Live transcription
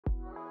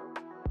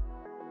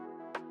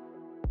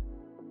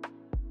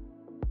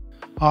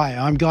Hi,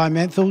 I'm Guy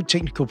Manthel,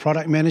 Technical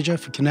Product Manager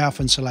for Knauf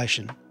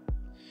Insulation.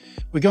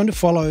 We're going to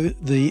follow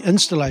the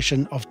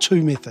installation of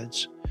two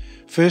methods.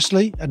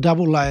 Firstly, a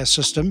double layer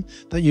system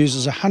that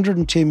uses a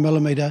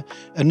 110mm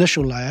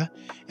initial layer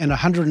and a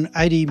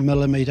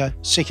 180mm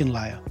second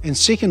layer. And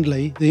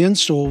secondly, the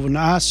install of an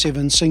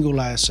R7 single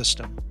layer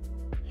system.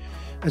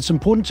 It's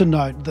important to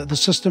note that the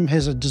system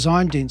has a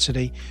design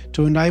density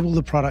to enable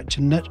the product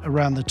to knit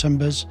around the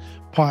timbers,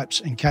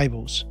 pipes and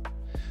cables.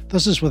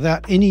 This is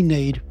without any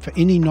need for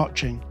any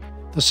notching.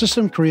 The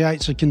system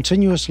creates a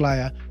continuous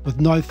layer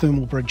with no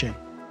thermal bridging.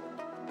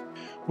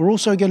 We're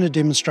also going to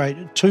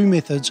demonstrate two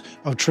methods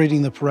of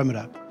treating the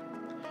perimeter.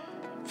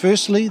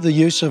 Firstly, the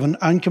use of an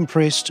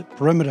uncompressed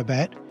perimeter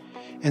batt,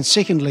 and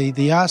secondly,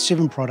 the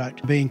R7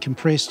 product being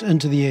compressed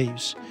into the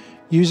eaves,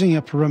 using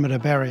a perimeter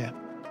barrier.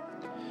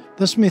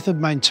 This method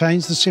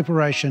maintains the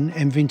separation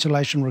and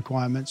ventilation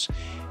requirements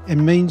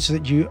and means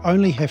that you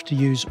only have to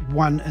use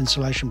one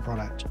insulation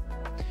product.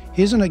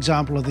 Here's an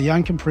example of the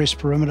uncompressed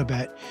perimeter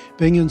batt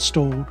being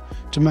installed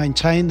to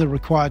maintain the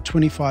required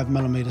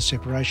 25mm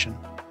separation.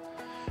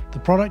 The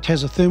product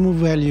has a thermal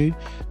value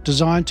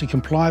designed to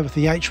comply with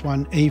the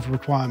H1 eave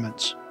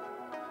requirements.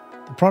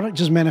 The product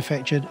is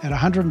manufactured at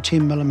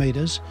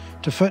 110mm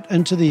to fit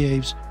into the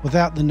eaves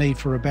without the need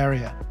for a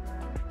barrier.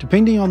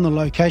 Depending on the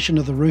location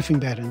of the roofing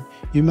batten,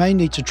 you may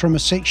need to trim a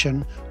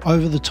section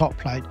over the top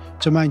plate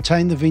to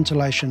maintain the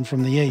ventilation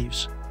from the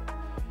eaves.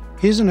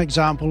 Here's an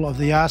example of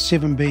the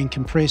R7 being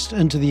compressed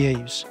into the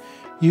eaves,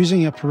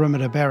 using a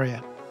perimeter barrier.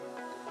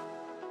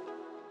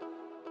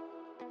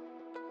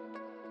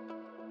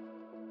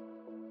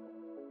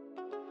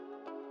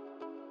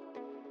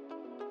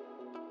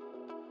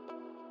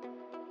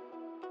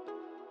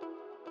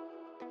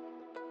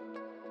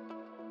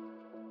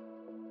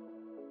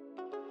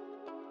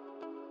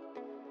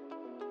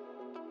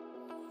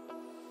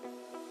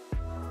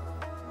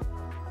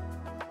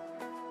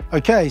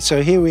 Okay,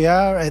 so here we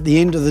are at the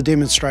end of the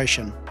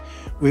demonstration.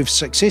 We've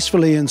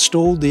successfully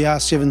installed the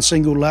R7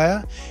 single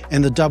layer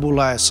and the double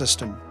layer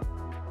system.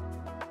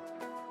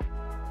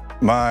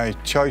 My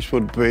choice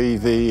would be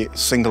the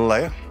single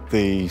layer.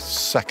 The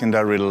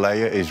secondary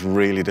layer is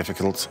really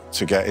difficult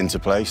to get into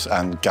place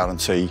and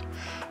guarantee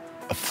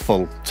a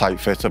full tight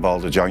fit of all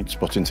the joints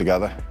putting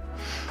together.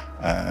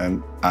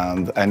 And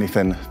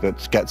anything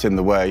that gets in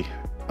the way,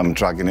 I'm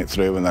dragging it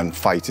through and then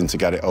fighting to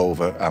get it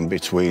over and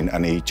between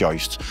any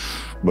joist.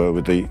 Where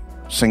with the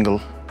single,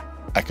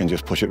 I can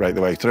just push it right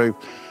the way through.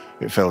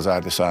 It fills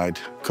either side,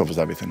 covers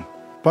everything.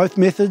 Both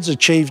methods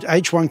achieved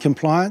H1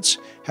 compliance.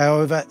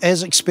 However,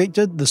 as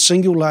expected, the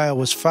single layer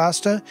was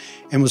faster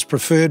and was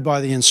preferred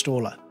by the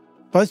installer.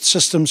 Both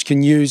systems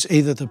can use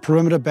either the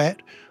perimeter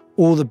batt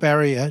or the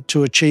barrier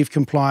to achieve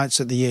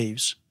compliance at the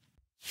eaves.